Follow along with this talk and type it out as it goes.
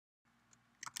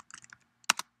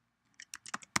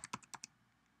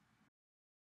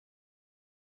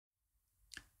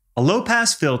A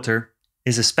low-pass filter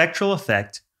is a spectral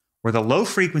effect where the low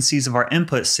frequencies of our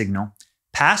input signal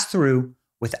pass through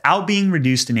without being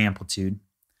reduced in amplitude,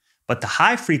 but the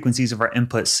high frequencies of our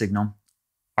input signal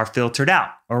are filtered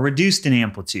out or reduced in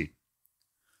amplitude.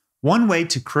 One way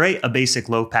to create a basic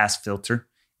low-pass filter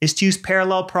is to use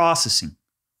parallel processing,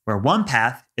 where one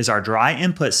path is our dry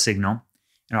input signal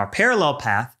and our parallel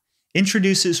path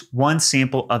introduces one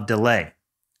sample of delay.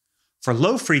 For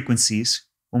low frequencies,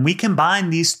 when we combine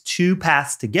these two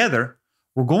paths together,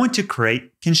 we're going to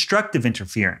create constructive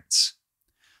interference.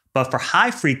 But for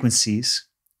high frequencies,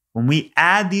 when we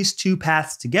add these two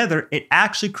paths together, it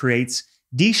actually creates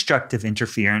destructive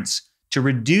interference to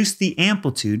reduce the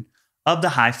amplitude of the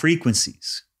high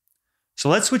frequencies. So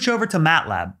let's switch over to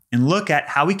MATLAB and look at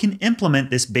how we can implement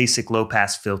this basic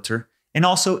low-pass filter and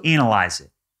also analyze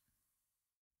it.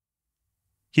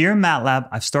 Here in MATLAB,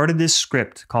 I've started this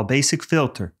script called Basic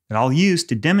Filter that I'll use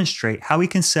to demonstrate how we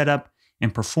can set up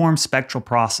and perform spectral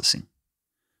processing.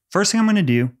 First thing I'm going to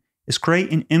do is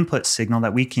create an input signal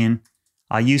that we can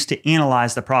use to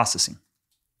analyze the processing.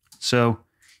 So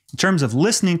in terms of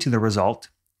listening to the result,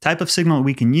 type of signal that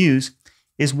we can use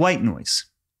is white noise.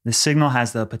 This signal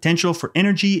has the potential for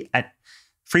energy at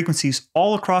frequencies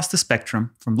all across the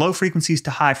spectrum, from low frequencies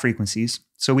to high frequencies,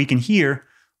 so we can hear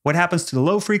what happens to the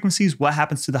low frequencies, what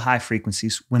happens to the high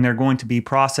frequencies when they're going to be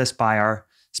processed by our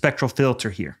spectral filter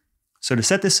here. So to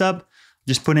set this up,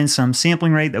 just put in some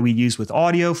sampling rate that we use with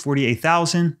audio,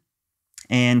 48,000,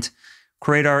 and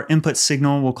create our input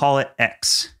signal. We'll call it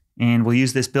X, and we'll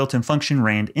use this built-in function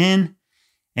rand_n,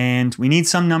 and we need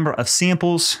some number of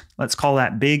samples. Let's call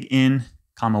that big N,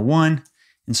 comma 1,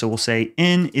 and so we'll say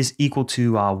N is equal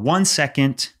to 1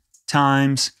 second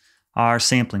times our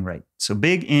sampling rate. So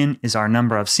big N is our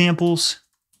number of samples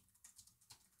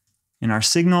in our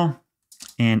signal,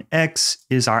 and X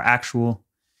is our actual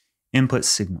input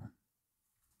signal.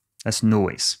 That's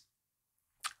noise.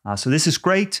 So this is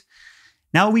great.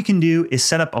 Now what we can do is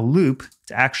set up a loop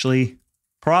to actually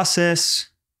process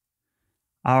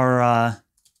our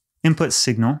input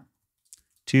signal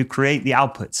to create the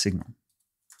output signal.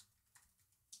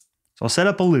 So I'll set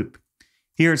up a loop.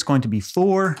 Here it's going to be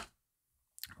for.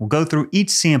 We'll go through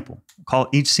each sample. We'll call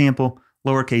each sample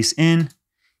lowercase n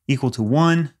equal to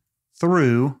 1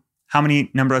 through how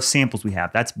many number of samples we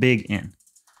have. That's big N.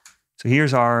 So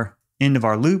here's our end of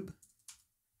our loop.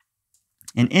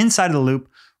 And inside of the loop,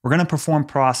 we're going to perform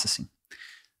processing.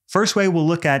 First way we'll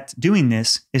look at doing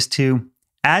this is to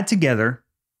add together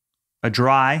a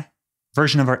dry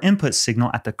version of our input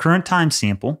signal at the current time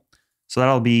sample. So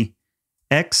that'll be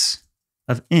X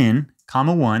of N,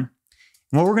 comma 1.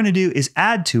 And what we're going to do is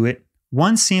add to it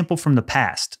one sample from the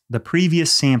past, the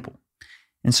previous sample.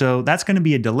 And so that's going to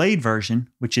be a delayed version,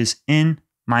 which is N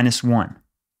minus 1.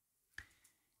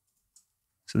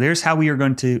 So there's how we are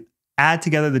going to add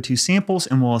together the two samples,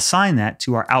 and we'll assign that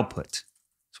to our output.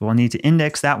 So we'll need to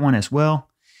index that one as well,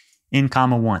 N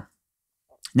comma 1.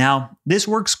 Now, this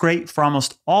works great for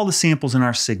almost all the samples in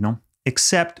our signal,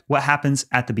 except what happens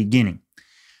at the beginning.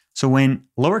 So when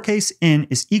lowercase n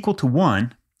is equal to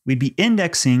 1, we'd be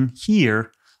indexing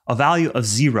here a value of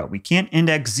 0. We can't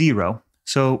index 0.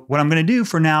 So what I'm going to do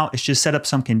for now is just set up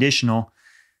some conditional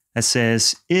that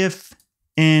says if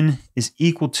n is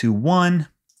equal to 1,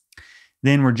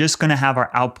 then we're just going to have our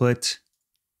output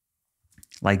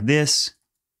like this,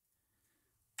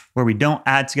 where we don't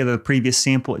add together the previous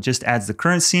sample. It just adds the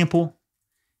current sample.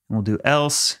 And we'll do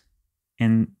else.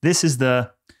 And this is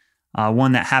the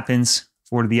one that happens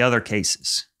for the other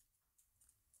cases.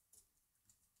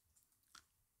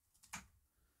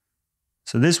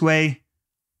 So this way,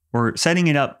 we're setting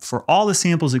it up for all the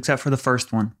samples except for the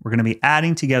first one. We're going to be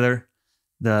adding together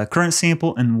the current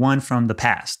sample and one from the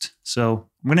past. So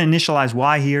I'm going to initialize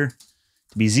y here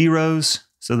to be zeros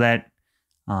so that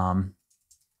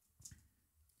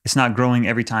it's not growing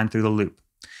every time through the loop.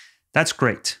 That's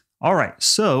great. All right,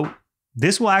 so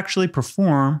this will actually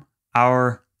perform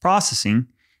our processing.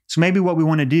 So maybe what we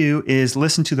want to do is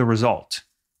listen to the result.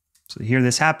 So to hear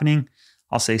this happening,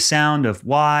 I'll say sound of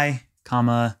y,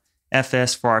 comma,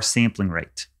 fs for our sampling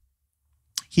rate.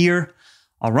 Here,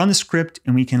 I'll run the script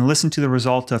and we can listen to the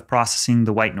result of processing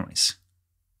the white noise.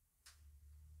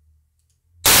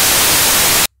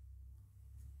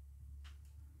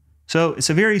 So it's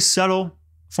a very subtle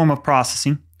form of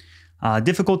processing,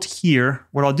 difficult to hear.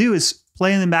 What I'll do is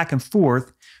play them back and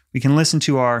forth. We can listen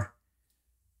to our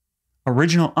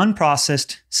original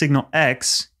unprocessed signal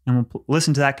X, and we'll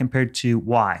listen to that compared to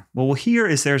Y. What we'll hear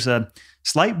is there's a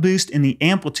slight boost in the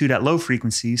amplitude at low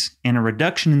frequencies and a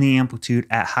reduction in the amplitude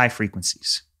at high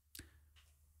frequencies.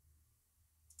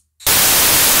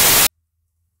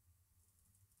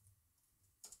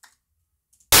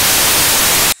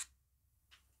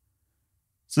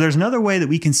 So there's another way that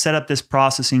we can set up this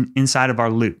processing inside of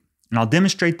our loop. And I'll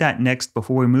demonstrate that next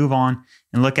before we move on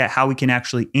and look at how we can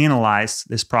actually analyze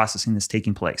this processing that's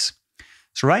taking place.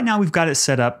 So right now we've got it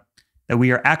set up that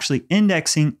we are actually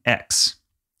indexing x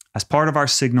as part of our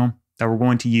signal that we're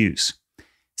going to use.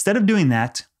 Instead of doing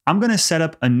that, I'm going to set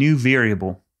up a new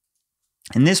variable.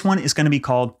 And this one is going to be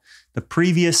called the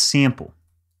previous sample.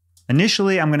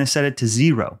 Initially, I'm going to set it to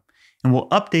 0, and we'll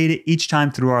update it each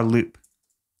time through our loop.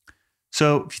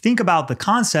 So if you think about the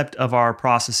concept of our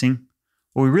processing,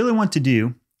 what we really want to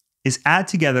do is add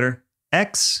together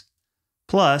x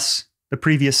plus the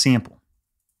previous sample.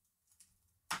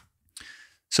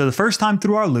 So the first time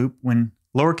through our loop, when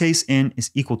lowercase n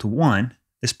is equal to 1,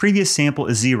 this previous sample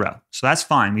is 0. So that's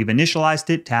fine. We've initialized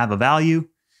it to have a value.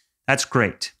 That's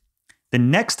great. The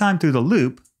next time through the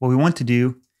loop, what we want to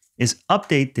do is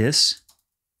update this.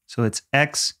 So it's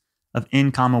x of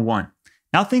n comma 1.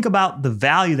 Now think about the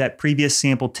value that previous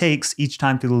sample takes each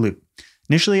time through the loop.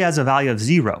 Initially it has a value of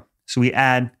 0. So we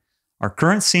add our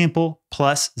current sample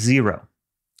plus 0.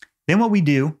 Then what we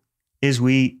do is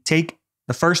we take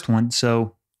the first one,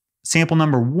 so sample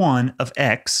number 1 of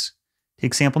x,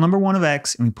 take sample number 1 of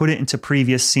x, and we put it into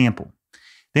previous sample.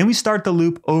 Then we start the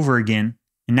loop over again,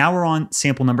 and now we're on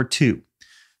sample number 2.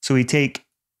 So we take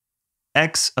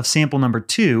x of sample number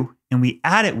 2, and we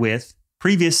add it with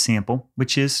previous sample,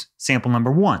 which is sample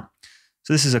number 1.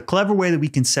 So this is a clever way that we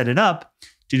can set it up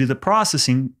to do the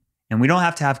processing, and we don't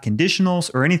have to have conditionals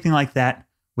or anything like that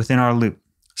within our loop.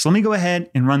 So let me go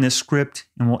ahead and run this script,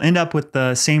 and we'll end up with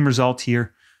the same result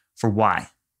here for y.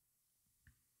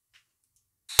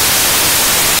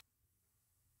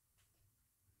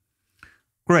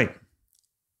 Great.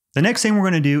 The next thing we're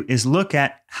going to do is look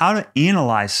at how to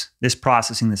analyze this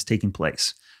processing that's taking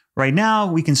place. Right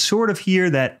now, we can sort of hear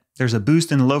that there's a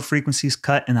boost in the low frequencies,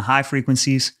 cut in the high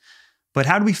frequencies, but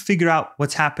how do we figure out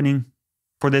what's happening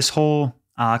for this whole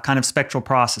kind of spectral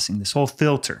processing, this whole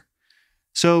filter?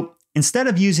 So instead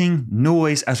of using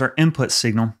noise as our input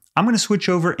signal, I'm going to switch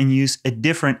over and use a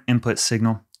different input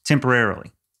signal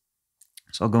temporarily.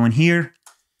 So I'll go in here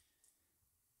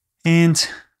and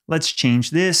let's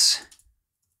change this,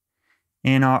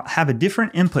 and I'll have a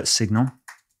different input signal,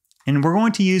 and we're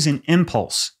going to use an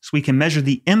impulse so we can measure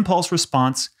the impulse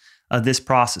response of this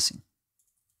processing.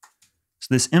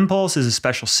 So this impulse is a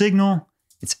special signal.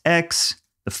 It's x.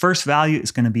 The first value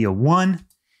is going to be a 1,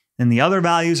 and the other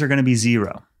values are going to be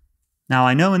 0. Now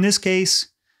I know in this case,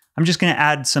 I'm just going to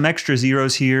add some extra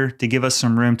zeros here to give us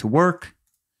some room to work.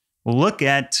 We'll look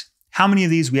at how many of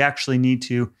these we actually need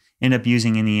to end up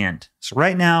using in the end. So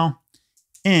right now,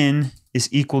 n is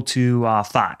equal to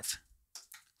 5.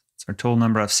 It's our total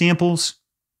number of samples.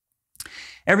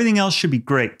 Everything else should be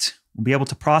great. We'll be able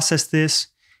to process this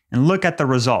and look at the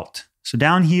result. So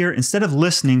down here, instead of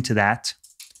listening to that,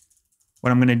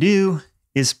 what I'm going to do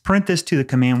is print this to the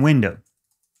command window.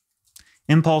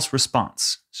 Impulse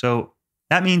response. So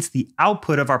that means the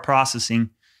output of our processing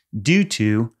due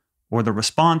to, or the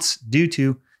response due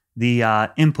to, the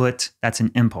input that's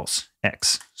an impulse,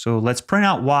 x. So let's print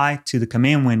out y to the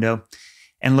command window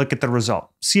and look at the result.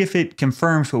 See if it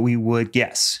confirms what we would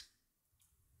guess.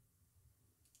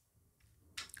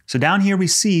 So down here we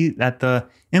see that the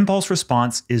impulse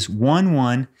response is 1,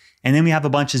 1, and then we have a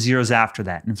bunch of zeros after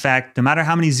that. In fact, no matter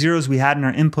how many zeros we had in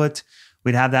our input,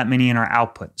 we'd have that many in our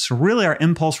output. So really our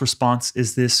impulse response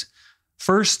is this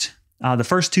the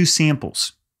first 2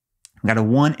 samples. We've got a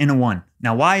 1 and a 1.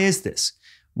 Now why is this?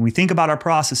 When we think about our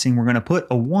processing, we're going to put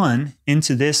a 1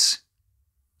 into this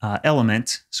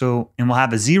element, and we'll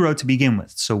have a 0 to begin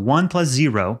with. So 1 plus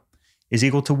 0 is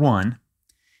equal to 1.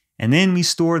 And then we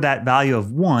store that value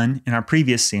of 1 in our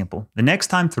previous sample. The next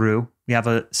time through, we have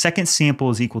a second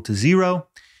sample is equal to 0.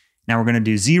 Now we're going to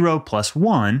do 0 plus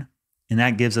 1, and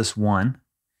that gives us 1. And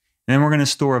then we're going to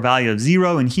store a value of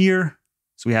 0 in here.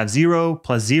 So we have 0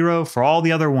 plus 0 for all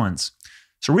the other ones.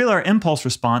 So really our impulse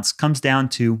response comes down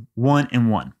to 1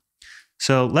 and 1.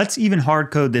 So let's even hard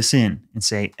code this in and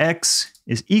say x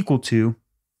is equal to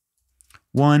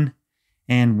 1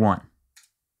 and 1.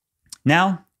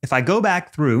 Now, if I go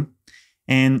back through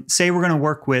and say we're going to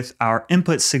work with our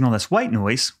input signal that's white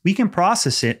noise, we can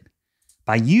process it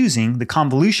by using the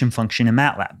convolution function in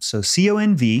MATLAB. So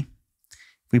conv,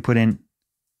 we put in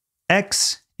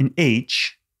x and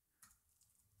h,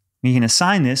 we can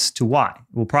assign this to y.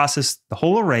 We'll process the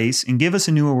whole arrays and give us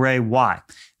a new array y.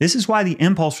 This is why the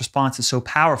impulse response is so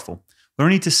powerful. We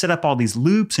don't need to set up all these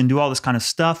loops and do all this kind of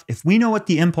stuff. If we know what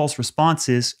the impulse response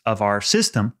is of our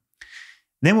system,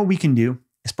 then what we can do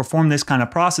is perform this kind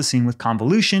of processing with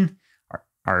convolution,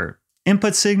 our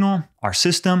input signal, our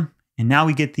system, and now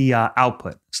we get the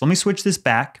output. So let me switch this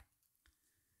back.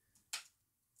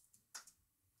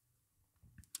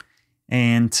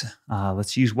 And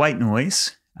let's use white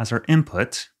noise as our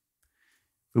input.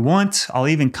 If we want, I'll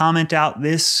even comment out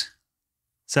this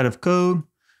set of code.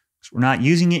 So we're not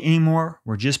using it anymore.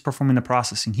 We're just performing the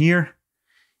processing here.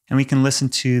 And we can listen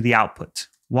to the output,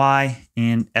 Y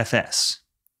and FS.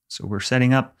 So we're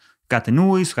setting up, we've got the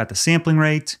noise, we've got the sampling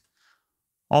rate,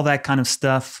 all that kind of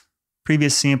stuff.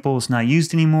 Previous sample is not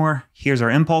used anymore. Here's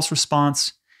our impulse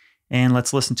response. And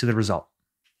let's listen to the result.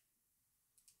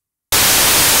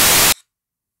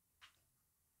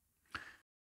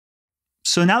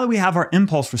 So now that we have our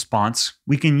impulse response,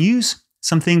 we can use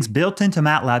some things built into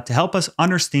MATLAB to help us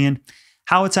understand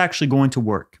how it's actually going to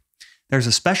work. There's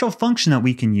a special function that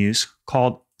we can use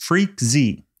called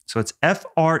freqz. So it's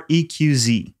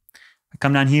F-R-E-Q-Z. I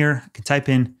come down here, I can type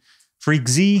in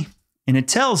freqz, and it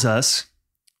tells us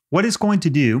what it's going to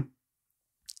do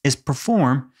is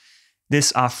perform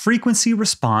this frequency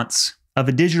response of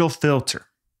a digital filter.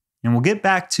 And we'll get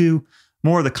back to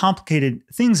more of the complicated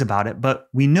things about it, but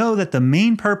we know that the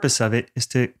main purpose of it is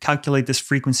to calculate this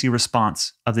frequency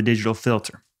response of the digital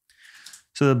filter.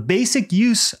 So the basic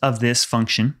use of this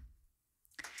function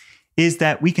is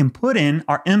that we can put in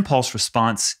our impulse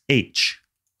response H.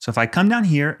 So if I come down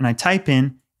here and I type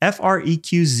in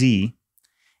FREQZ,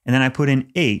 and then I put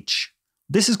in H,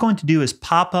 this is going to do is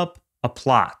pop up a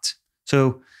plot.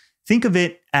 So think of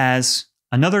it as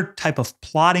another type of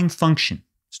plotting function.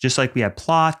 It's just like we have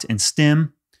plot and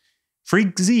stem.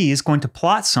 freqz is going to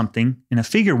plot something in a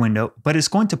figure window, but it's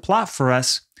going to plot for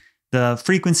us the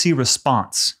frequency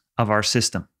response of our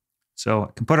system. So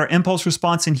I can put our impulse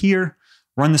response in here,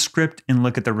 run the script, and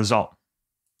look at the result.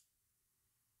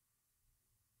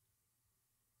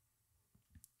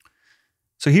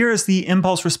 So here is the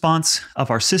impulse response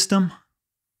of our system.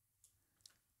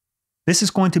 This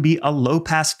is going to be a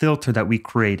low-pass filter that we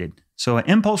created. So an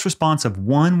impulse response of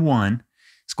 1, 1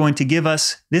 is going to give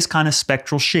us this kind of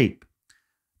spectral shape.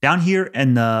 Down here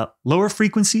in the lower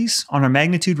frequencies on our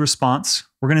magnitude response,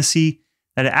 we're going to see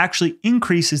that it actually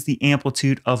increases the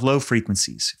amplitude of low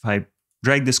frequencies. If I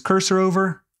drag this cursor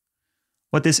over,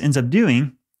 what this ends up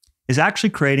doing is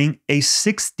actually creating a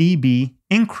 6 dB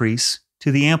increase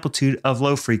to the amplitude of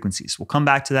low frequencies. We'll come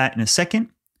back to that in a second.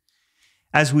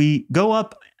 As we go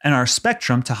up in our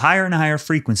spectrum to higher and higher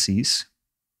frequencies,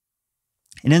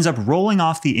 it ends up rolling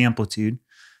off the amplitude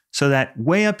so that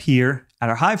way up here at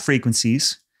our high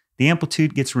frequencies, the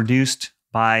amplitude gets reduced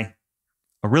by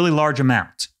a really large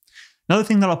amount. Another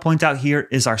thing that I'll point out here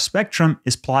is our spectrum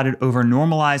is plotted over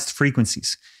normalized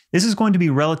frequencies. This is going to be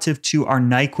relative to our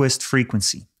Nyquist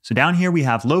frequency. So down here we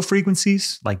have low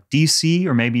frequencies like DC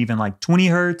or maybe even like 20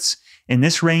 hertz in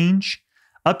this range.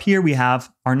 Up here we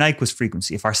have our Nyquist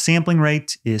frequency. If our sampling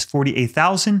rate is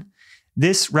 48,000,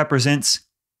 this represents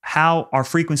how our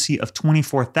frequency of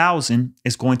 24,000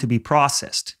 is going to be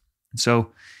processed. And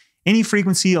so any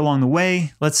frequency along the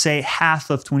way, let's say half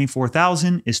of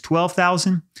 24,000 is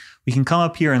 12,000. We can come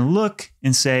up here and look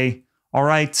and say, all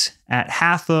right, at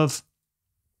half of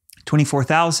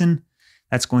 24,000,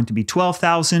 that's going to be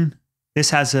 12,000.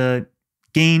 This has a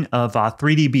gain of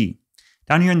 3 dB.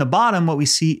 Down here in the bottom, what we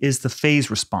see is the phase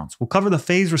response. We'll cover the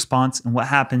phase response and what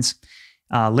happens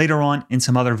later on in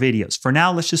some other videos. For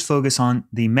now, let's just focus on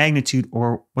the magnitude,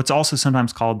 or what's also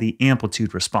sometimes called the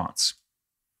amplitude response.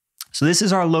 So this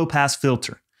is our low-pass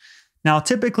filter. Now,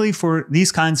 typically for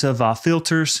these kinds of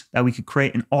filters that we could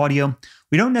create in audio,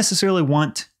 we don't necessarily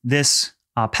want this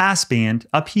pass band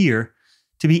up here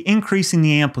to be increasing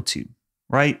the amplitude,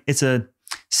 right? It's a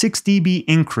 6 dB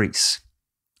increase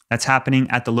that's happening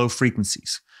at the low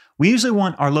frequencies. We usually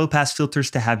want our low-pass filters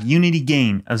to have unity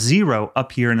gain of 0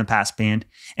 up here in the pass band,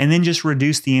 and then just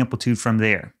reduce the amplitude from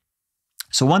there.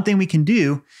 So one thing we can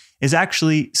do is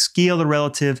actually scale the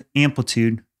relative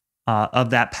amplitude of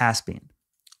that pass band,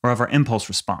 or of our impulse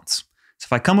response. So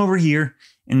if I come over here,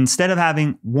 and instead of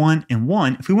having 1 and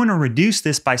 1, if we want to reduce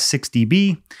this by 6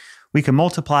 dB, we can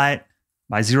multiply it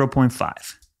by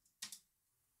 0.5.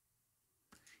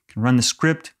 Can run the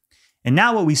script, and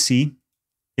now what we see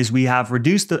is we have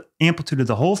reduced the amplitude of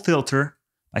the whole filter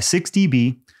by 6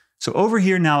 dB. So over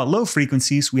here now at low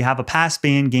frequencies, we have a pass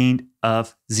band gain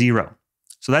of 0.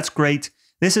 So that's great.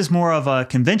 This is more of a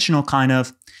conventional kind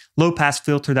of low pass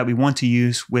filter that we want to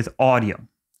use with audio.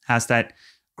 Has that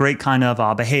great kind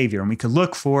of behavior. And we could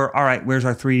look for, all right, where's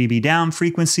our 3 dB down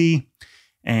frequency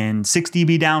and 6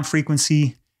 dB down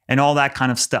frequency and all that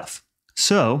kind of stuff.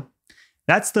 So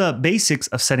that's the basics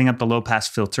of setting up the low pass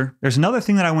filter. There's another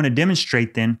thing that I want to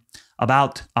demonstrate then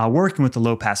about working with the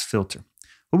low pass filter.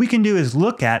 What we can do is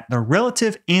look at the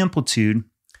relative amplitude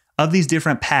of these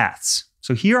different paths.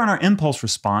 So here on our impulse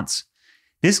response,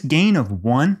 this gain of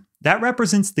 1 that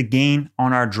represents the gain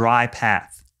on our dry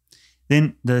path.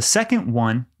 Then the second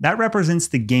one, that represents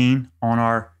the gain on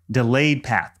our delayed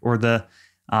path, or the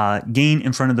gain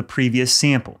in front of the previous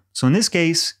sample. So in this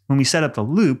case, when we set up the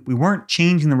loop, we weren't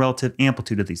changing the relative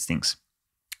amplitude of these things.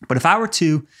 But if I were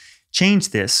to change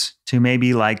this to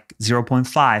maybe like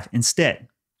 0.5 instead,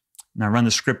 and I run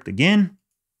the script again,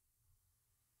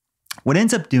 what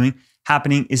ends up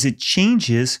happening is it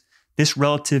changes this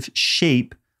relative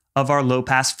shape of our low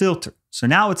pass filter. So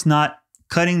now it's not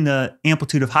cutting the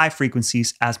amplitude of high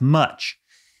frequencies as much.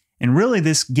 And really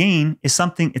this gain is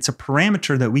something, it's a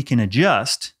parameter that we can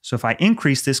adjust. So if I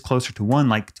increase this closer to 1,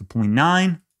 like to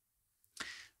 0.9,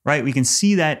 right, we can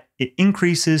see that it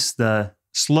increases the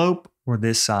slope, or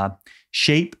this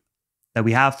shape that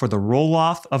we have for the roll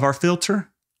off of our filter,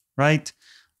 right,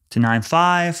 to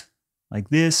 9.5, like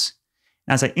this.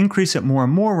 As I increase it more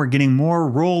and more, we're getting more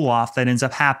roll off that ends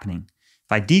up happening.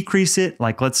 If I decrease it,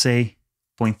 like let's say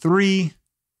 0.3,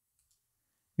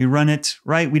 we run it,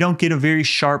 right, we don't get a very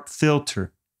sharp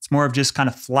filter. It's more of just kind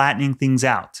of flattening things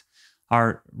out.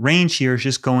 Our range here is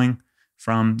just going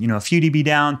from, a few dB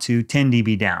down to 10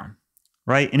 dB down,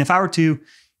 right? And if I were to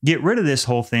get rid of this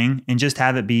whole thing and just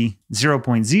have it be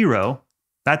 0.0,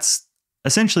 that's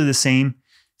essentially the same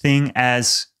thing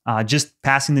as just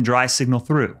passing the dry signal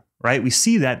through, right? We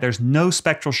see that there's no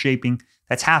spectral shaping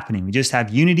that's happening. We just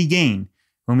have unity gain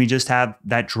when we just have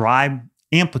that dry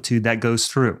amplitude that goes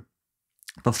through.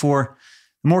 But for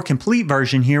the more complete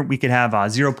version here, we could have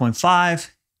 0.5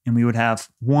 and we would have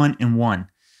 1 and 1.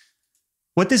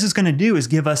 What this is going to do is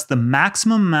give us the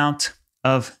maximum amount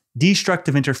of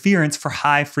destructive interference for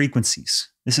high frequencies.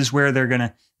 This is where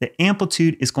the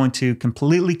amplitude is going to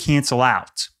completely cancel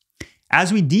out.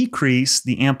 As we decrease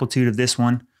the amplitude of this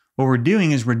one, what we're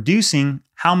doing is reducing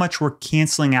how much we're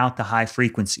canceling out the high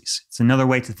frequencies. It's another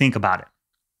way to think about it.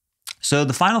 So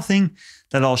the final thing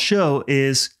that I'll show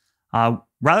is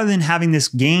rather than having this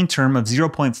gain term of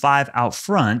 0.5 out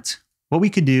front, what we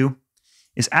could do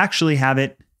is actually have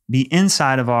it be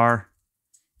inside of our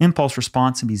impulse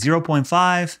response and be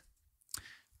 0.5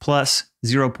 plus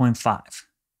 0.5.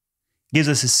 Gives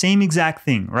us the same exact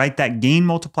thing, right? That gain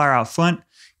multiplier out front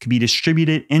could be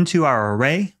distributed into our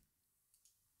array,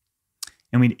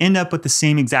 and we'd end up with the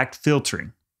same exact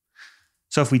filtering.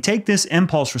 So if we take this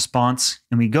impulse response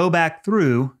and we go back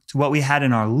through to what we had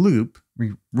in our loop,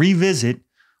 revisit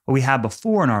what we had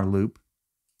before in our loop,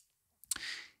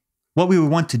 what we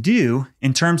would want to do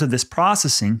in terms of this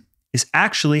processing is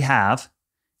actually have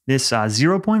this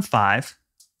 0.5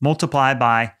 multiplied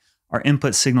by our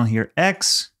input signal here,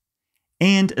 x,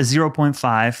 and a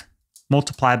 0.5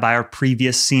 multiplied by our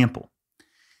previous sample.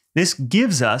 This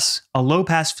gives us a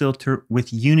low-pass filter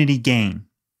with unity gain,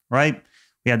 right?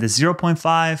 We have the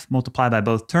 0.5 multiplied by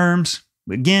both terms.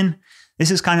 Again,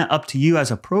 this is kind of up to you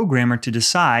as a programmer to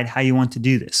decide how you want to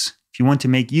do this. If you want to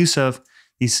make use of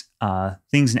these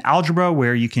things in algebra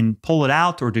where you can pull it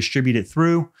out or distribute it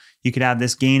through, you could have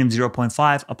this gain of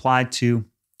 0.5 applied to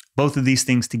both of these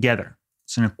things together.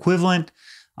 It's an equivalent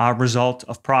result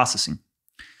of processing.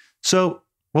 So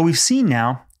what we've seen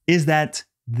now is that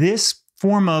this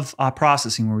form of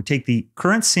processing, where we take the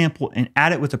current sample and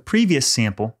add it with a previous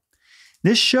sample,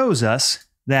 this shows us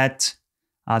that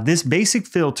this basic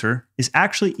filter is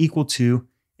actually equal to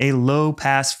a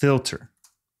low-pass filter.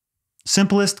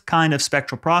 Simplest kind of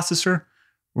spectral processor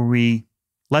where we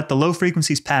let the low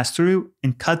frequencies pass through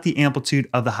and cut the amplitude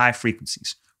of the high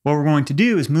frequencies. What we're going to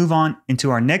do is move on into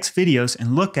our next videos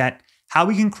and look at how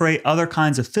we can create other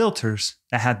kinds of filters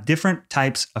that have different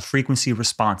types of frequency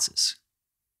responses.